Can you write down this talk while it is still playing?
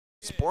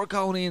Spore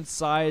colony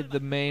inside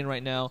the main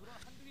right now.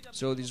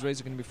 So these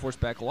raids are going to be forced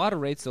back. A lot of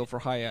raids though for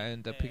HiyA,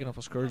 and picking up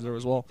a Scourge there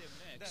as well.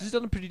 So he's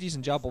done a pretty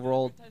decent job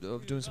overall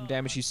of doing some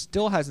damage. He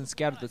still hasn't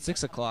scattered at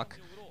 6 o'clock.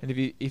 And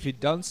if he'd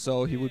done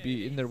so, he would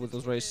be in there with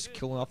those raids,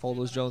 killing off all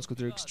those drones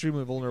because they're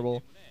extremely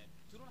vulnerable.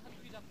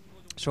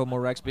 So more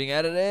Rex being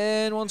added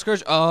in. One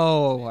Scourge.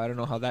 Oh, I don't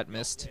know how that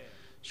missed.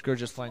 Scourge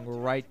just flying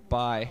right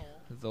by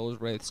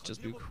those wraiths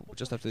just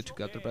after they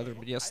took out their brethren.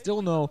 But yeah,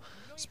 still no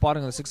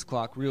spotting on the 6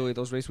 o'clock. Really,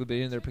 those wraiths would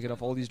be in there picking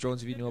off all these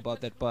drones if you knew about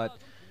that. But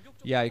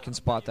yeah, you can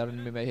spot that.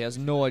 And he has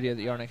no idea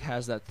that Arnc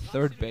has that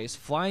third base.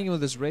 Flying in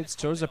with his wraiths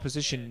towards that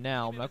position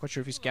now. I'm not quite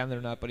sure if he scanned it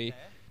or not, but he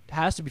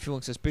has to be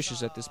feeling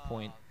suspicious at this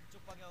point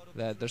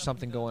that there's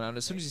something going on.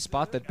 As soon as he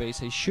spots that base,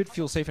 he should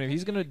feel safe enough.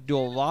 He's going to do a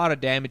lot of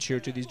damage here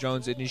to these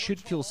drones, and he should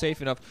feel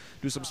safe enough to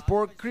do some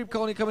spore creep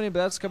colony coming in, but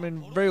that's coming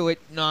in very late.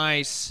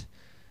 Nice.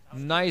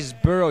 Nice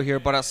burrow here,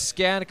 but a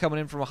scan coming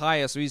in from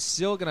HiyA, so he's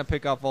still going to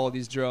pick off all of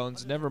these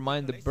drones. Never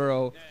mind the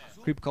burrow.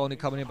 Creep colony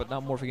coming in, but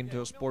not morphing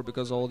into a spore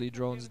because all the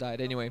drones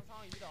died. Anyway,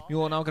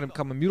 Mule now going to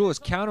become a Muleless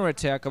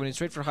counterattack coming in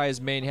straight for HiyA's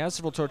main. He has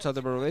several turrets out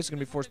there, but Relays going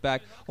to be forced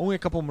back. Only a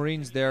couple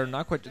Marines there.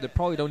 Not quite. They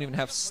probably don't even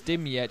have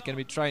stim yet. Going to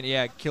be trying to,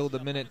 yeah, kill the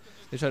minute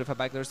they try to fight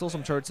back. There's still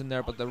some turrets in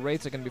there, but the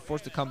Wraiths are going to be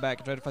forced to come back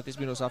and try to fight these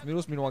Mules off.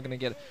 Mules, meanwhile, going to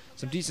get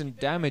some decent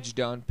damage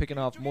done, picking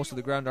off most of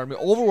the ground army.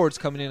 Overlord's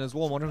coming in as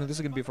well. I'm wondering if this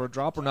is going to be for a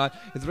drop or not.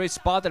 If the Wraiths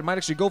spot that, it might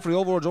actually go for the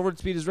Overlords. Overlord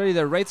speed is ready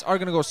there. Wraiths are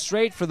going to go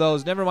straight for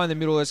those. Never mind the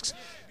Mulelisks.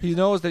 He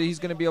knows that he's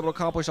going to be able to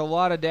accomplish a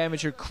lot of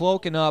damage here,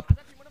 cloaking up.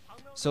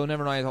 So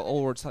never mind the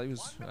Overlords. He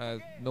was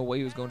no way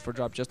he was going for a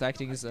drop. Just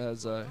acting as you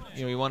know,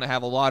 you want to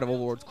have a lot of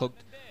Overlords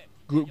cloaked,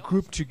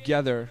 grouped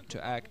together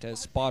to act as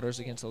spotters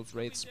against those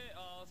Wraiths.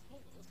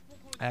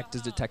 Act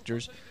as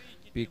detectors,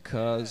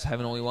 because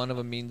having only one of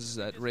them means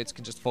that Wraiths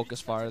can just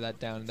focus fire that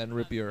down and then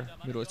rip your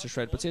Mutilus to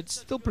shred. But it's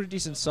still pretty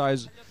decent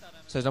size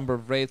number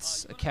of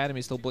Wraiths. Academy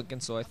still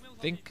blinking, so I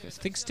think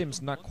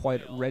Stim's not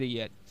quite ready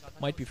yet.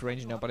 Might be for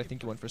ranging now, but I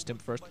think he went for Stim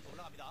first.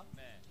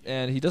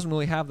 And he doesn't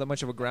really have that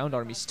much of a ground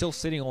army. He's still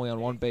sitting only on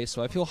one base,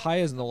 so I feel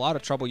HiyA is in a lot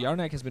of trouble.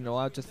 Arnc has been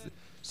allowed to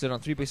sit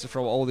on 3 bases for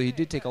a while, although he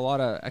did take a lot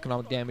of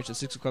economic damage. The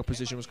 6 o'clock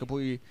position was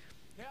completely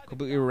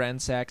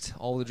ransacked,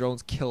 all the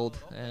drones killed,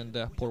 and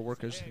poor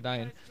workers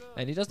dying.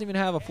 And he doesn't even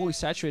have a fully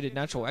saturated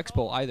natural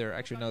expo either,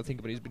 actually, now that I think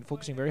about it. He's been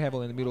focusing very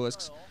heavily on the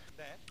Mutilisks.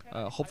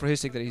 Hope for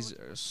his sake that he's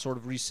sort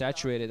of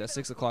resaturated at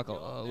 6 o'clock,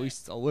 at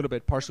least a little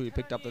bit, partially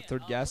picked up the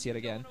third gas yet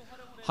again.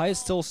 HiyA is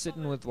still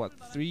sitting with, what,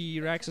 3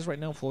 Raxes right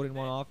now, floating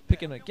one off,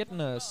 getting a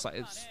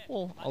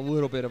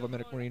little bit of a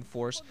Medic Marine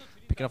force,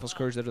 picking up a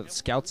Scourge that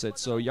scouts it.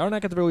 So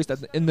Arnc at the very least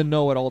in the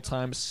know at all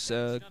times,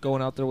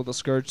 going out there with a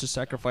Scourge to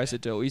sacrifice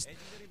it to at least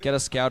get a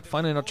scout.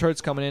 Finding our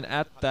turrets coming in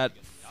at that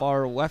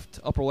far left,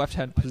 upper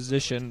left-hand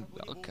position,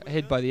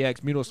 hid by the X.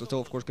 Mulos is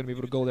still, of course, going to be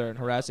able to go there and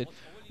harass it.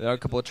 There are a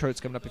couple of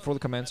turrets coming up before the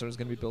command center is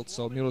going to be built,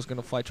 so Mulos is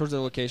going to fly towards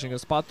the location, going to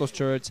spot those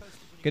turrets,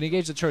 going to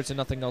engage the turrets and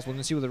nothing else. We're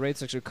going to see whether the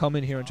Wraiths actually come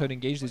in here and try to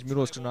engage these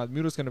Mulos or not.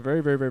 Mulos going to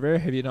very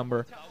heavy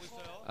number.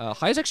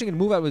 HiyA's actually going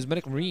to move out with his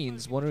Medic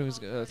Marines, wondering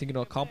what he's thinking to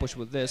accomplish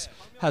with this.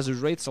 Has his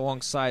Wraiths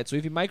alongside, so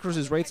if he micros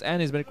his Wraiths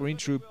and his Medic Marine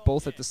troop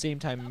both at the same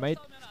time, he might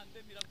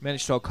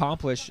manage to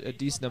accomplish a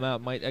decent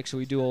amount, might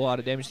actually do a lot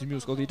of damage to the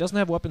Mulos. He doesn't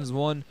have weapons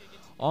 1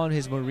 on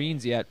his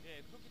Marines yet.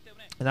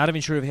 I'm not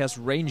even sure if he has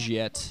range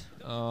yet.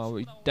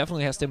 He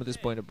definitely has Stim at this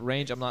point.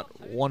 Range, I'm not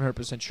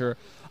 100% sure.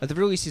 At the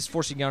very least, he's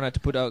forcing Arnc to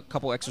put a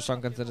couple extra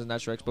Sun Guns into his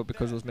Natural Expo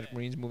because of those Medic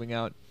Marines moving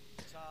out.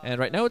 And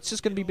right now, it's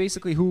just going to be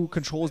basically who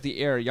controls the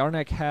air.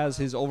 Arnc has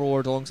his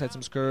Overlord alongside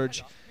some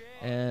Scourge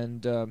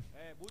and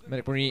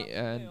Medic Marine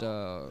and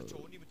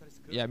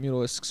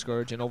Mutalisk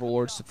Scourge and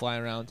Overlords to fly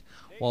around,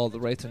 while the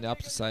Wraith on the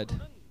opposite side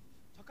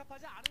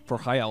for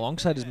HiyA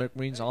alongside his Medic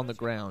Marines on the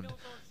ground.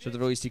 So at the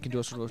very least he can do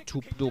a sort of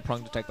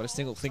dual-pronged attack, but I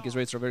still think his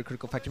Wraiths are a very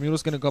critical factor.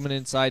 Mule's going to come in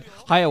inside.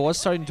 HiyA was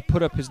starting to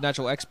put up his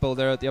natural expo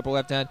there at the upper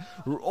left-hand.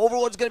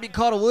 Overlord's going to be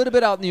caught a little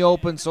bit out in the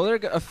open, so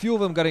a few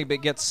of them going to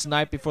get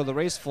sniped before the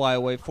Wraiths fly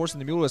away, forcing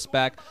the Mulists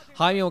back.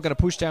 HiyA going to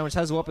push down, which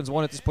has weapons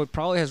 1 at this point,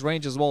 probably has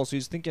range as well, so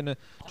he's thinking to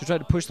try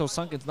to push those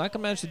Sunkens. Not going to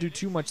manage to do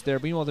too much there,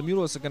 but meanwhile the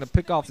Mulists are going to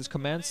pick off this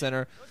command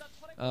center.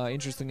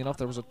 Interesting enough,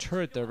 there was a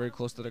turret there very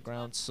close to the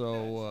ground,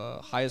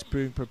 so HiyA's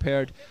being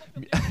prepared.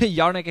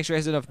 Arnc actually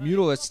has enough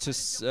Mutalists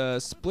to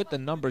split the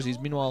numbers. He's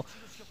meanwhile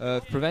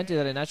prevented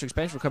that a natural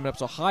expansion from coming up,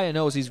 so HiyA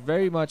knows he's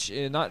very much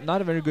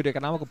not a very good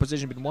economical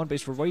position, been one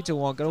base for way too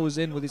long. Goes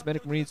in with these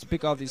Medic Marines to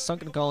pick off these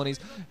sunken colonies.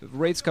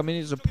 Wraiths come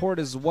in to support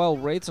as well.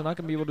 Wraiths are not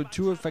going to be able to do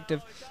too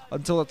effective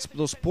until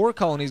those spore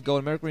colonies go,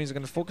 and Medic Marines are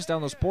going to focus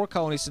down those spore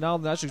colonies, so now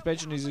the natural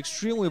expansion is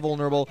extremely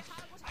vulnerable.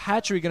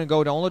 Hatchery going to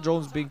go down. All the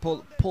drones being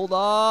pulled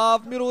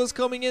off. Mutal is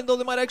coming in, though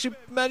they might actually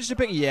manage to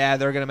pick. Yeah,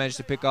 they're going to manage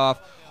to pick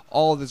off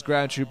all of this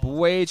ground troop.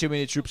 Way too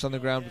many troops on the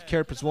ground with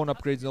Carapace 1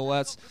 upgrades, no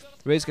less.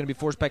 Raid's going to be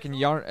forced back in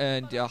Yarn,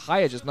 and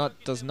HiyA just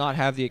does not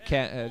have the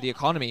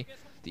economy,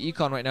 the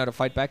econ right now to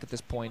fight back at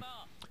this point.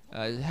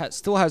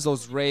 Still has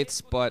those wraiths,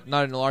 but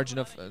not in a large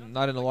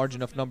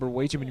enough number.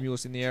 Way too many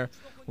mules in the air.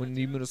 When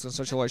the mules in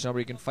such a large number,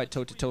 you can fight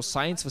toe to toe.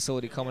 Science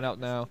facility coming out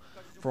now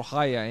for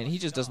HiyA, and he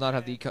just does not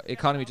have the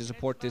economy to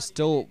support this.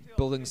 Still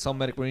building some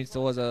medic marine,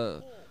 still has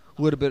a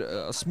little bit,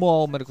 a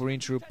small medical marine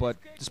troop, but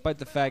despite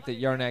the fact that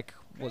Arnc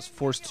was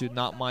forced to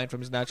not mine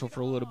from his natural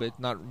for a little bit,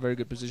 not a very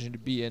good position to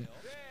be in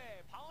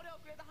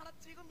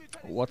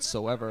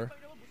whatsoever.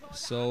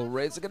 So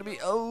Raids are gonna be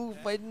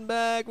fighting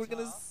back. We're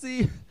gonna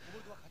see.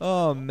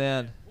 Oh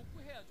man,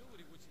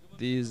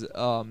 these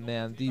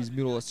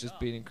mutalisks just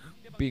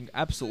being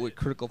absolutely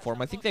critical for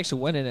him. I think they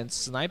actually went in and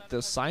sniped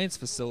the science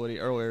facility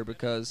earlier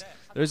because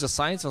there's a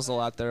science vessel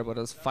out there, but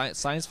his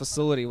science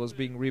facility was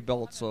being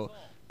rebuilt. So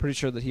pretty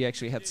sure that he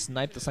actually had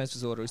sniped the science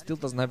facility. He still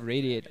doesn't have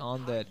radiate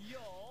on that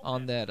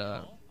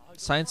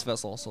science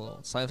vessel. So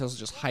science vessel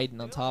just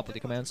hiding on top of the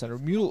command center.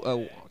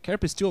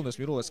 Carapace is stealing this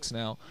mutalisks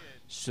now,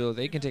 so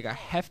they can take a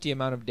hefty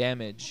amount of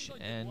damage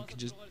and can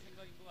just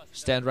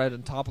stand right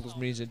on top of those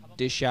marines and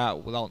dish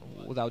out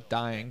without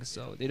dying.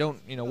 So they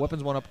don't,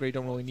 weapons 1 upgrade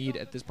don't really need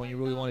at this point. You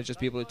really want to just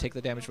be able to take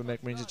the damage from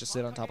medic marines and just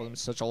sit on top of them.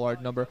 It's such a large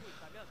number.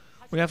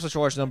 When you have such a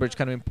large number, it's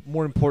kind of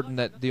more important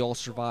that they all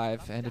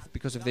survive, and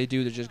because if they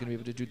do, they're just going to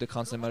be able to do the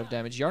constant amount of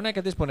damage. Arnc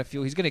at this point, I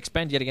feel he's going to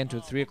expand yet again to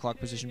a 3 o'clock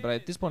position, but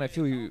at this point, I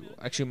feel he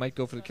actually might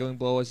go for the killing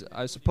blow.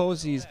 I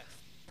suppose he's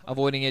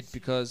avoiding it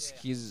because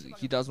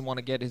he doesn't want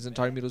to get his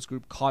entire Mutalisks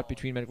group caught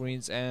between medic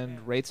marines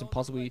and wraiths and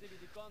possibly,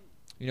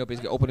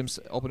 basically open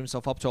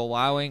himself up to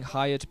allowing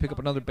HiyA to pick up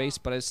another base,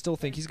 but I still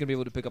think he's going to be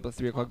able to pick up a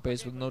 3 o'clock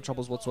base with no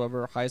troubles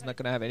whatsoever. HiyA's not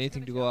going to have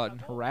anything to go out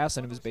and harass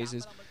any of his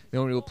bases. The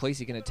only real place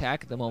he can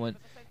attack at the moment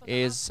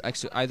is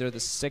actually either the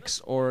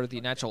 6 or the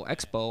natural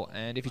expo,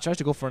 and if he tries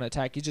to go for an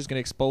attack, he's just going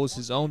to expose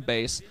his own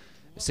base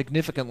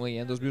significantly,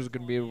 and those mules are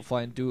going to be able to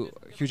fly and do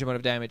a huge amount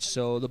of damage.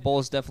 So the ball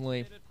is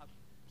definitely...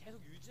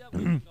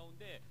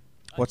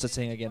 What's it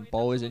saying again?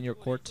 Ball is in your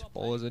court?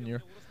 Ball is in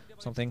your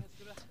something?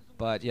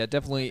 But yeah,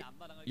 definitely...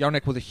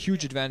 Arnc with a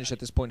huge advantage at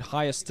this point.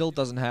 HiyA still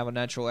doesn't have a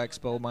natural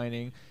expo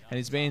mining, and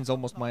his main's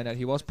almost mined out.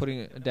 He was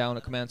putting down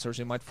a command source,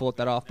 so he might float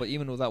that off, but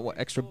even with that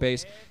extra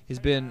base, he's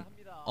been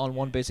on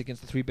 1 base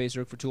against the 3 base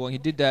zerg for too long. He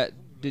did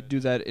do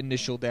that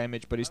initial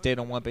damage, but he stayed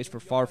on 1 base for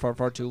far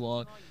too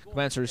long.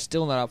 Command source is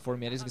still not out for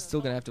him yet. He's still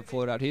going to have to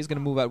float out. He's going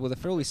to move out with a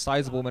fairly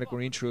sizable medic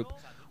marine troop,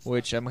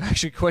 which I'm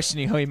actually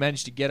questioning how he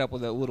managed to get up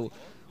with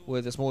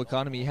a small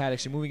economy he had.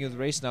 Actually moving into the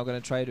race now, going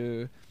to try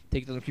to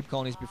take the creep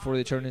colonies before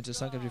they turn into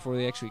sunken, before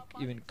they actually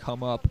even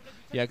come up.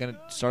 Yeah, going to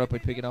start up by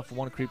picking off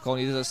 1 creep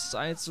colony. There's a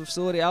science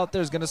facility out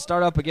there. Is going to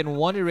start up again,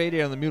 1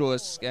 irradiator on the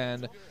mutalisks,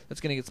 and that's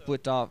going to get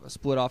split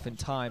off in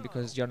time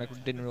because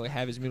Arnc didn't really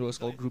have his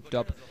mutalisks all grouped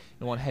up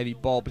in 1 heavy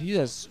ball. But he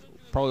has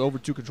probably over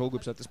 2 control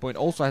groups at this point.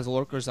 Also has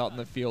lurkers out in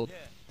the field.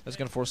 That's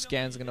going to force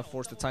scans, going to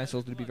force the time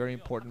filter to be very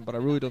important, but I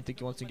really don't think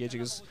he wants to engage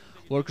against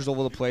lurkers all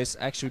over the place.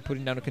 Actually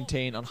putting down a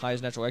contain on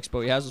HiyA's natural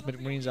expo. He has those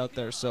marines out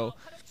there, so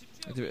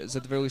at the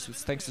very least,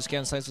 thanks to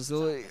scan science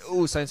facility.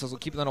 Oh, science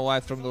facility keeping that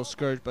alive from those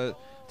scourge, but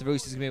at the very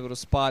least he's going to be able to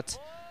spot.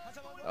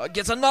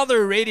 Gets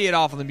another radiate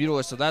off on the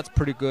mutalist, so that's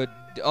pretty good.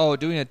 Oh,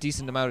 doing a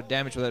decent amount of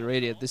damage with that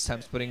radiate. This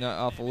time splitting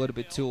off a little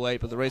bit too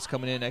late, but the race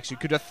coming in actually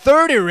could a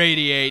 30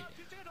 radiate.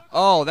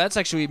 Oh, that's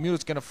actually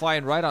Mutalisks going to fly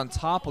in right on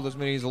top of those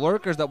minis. The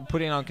lurkers that we're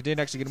putting on contain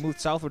actually going to move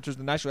southward towards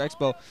the National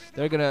Expo.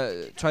 They're going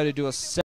to try to do a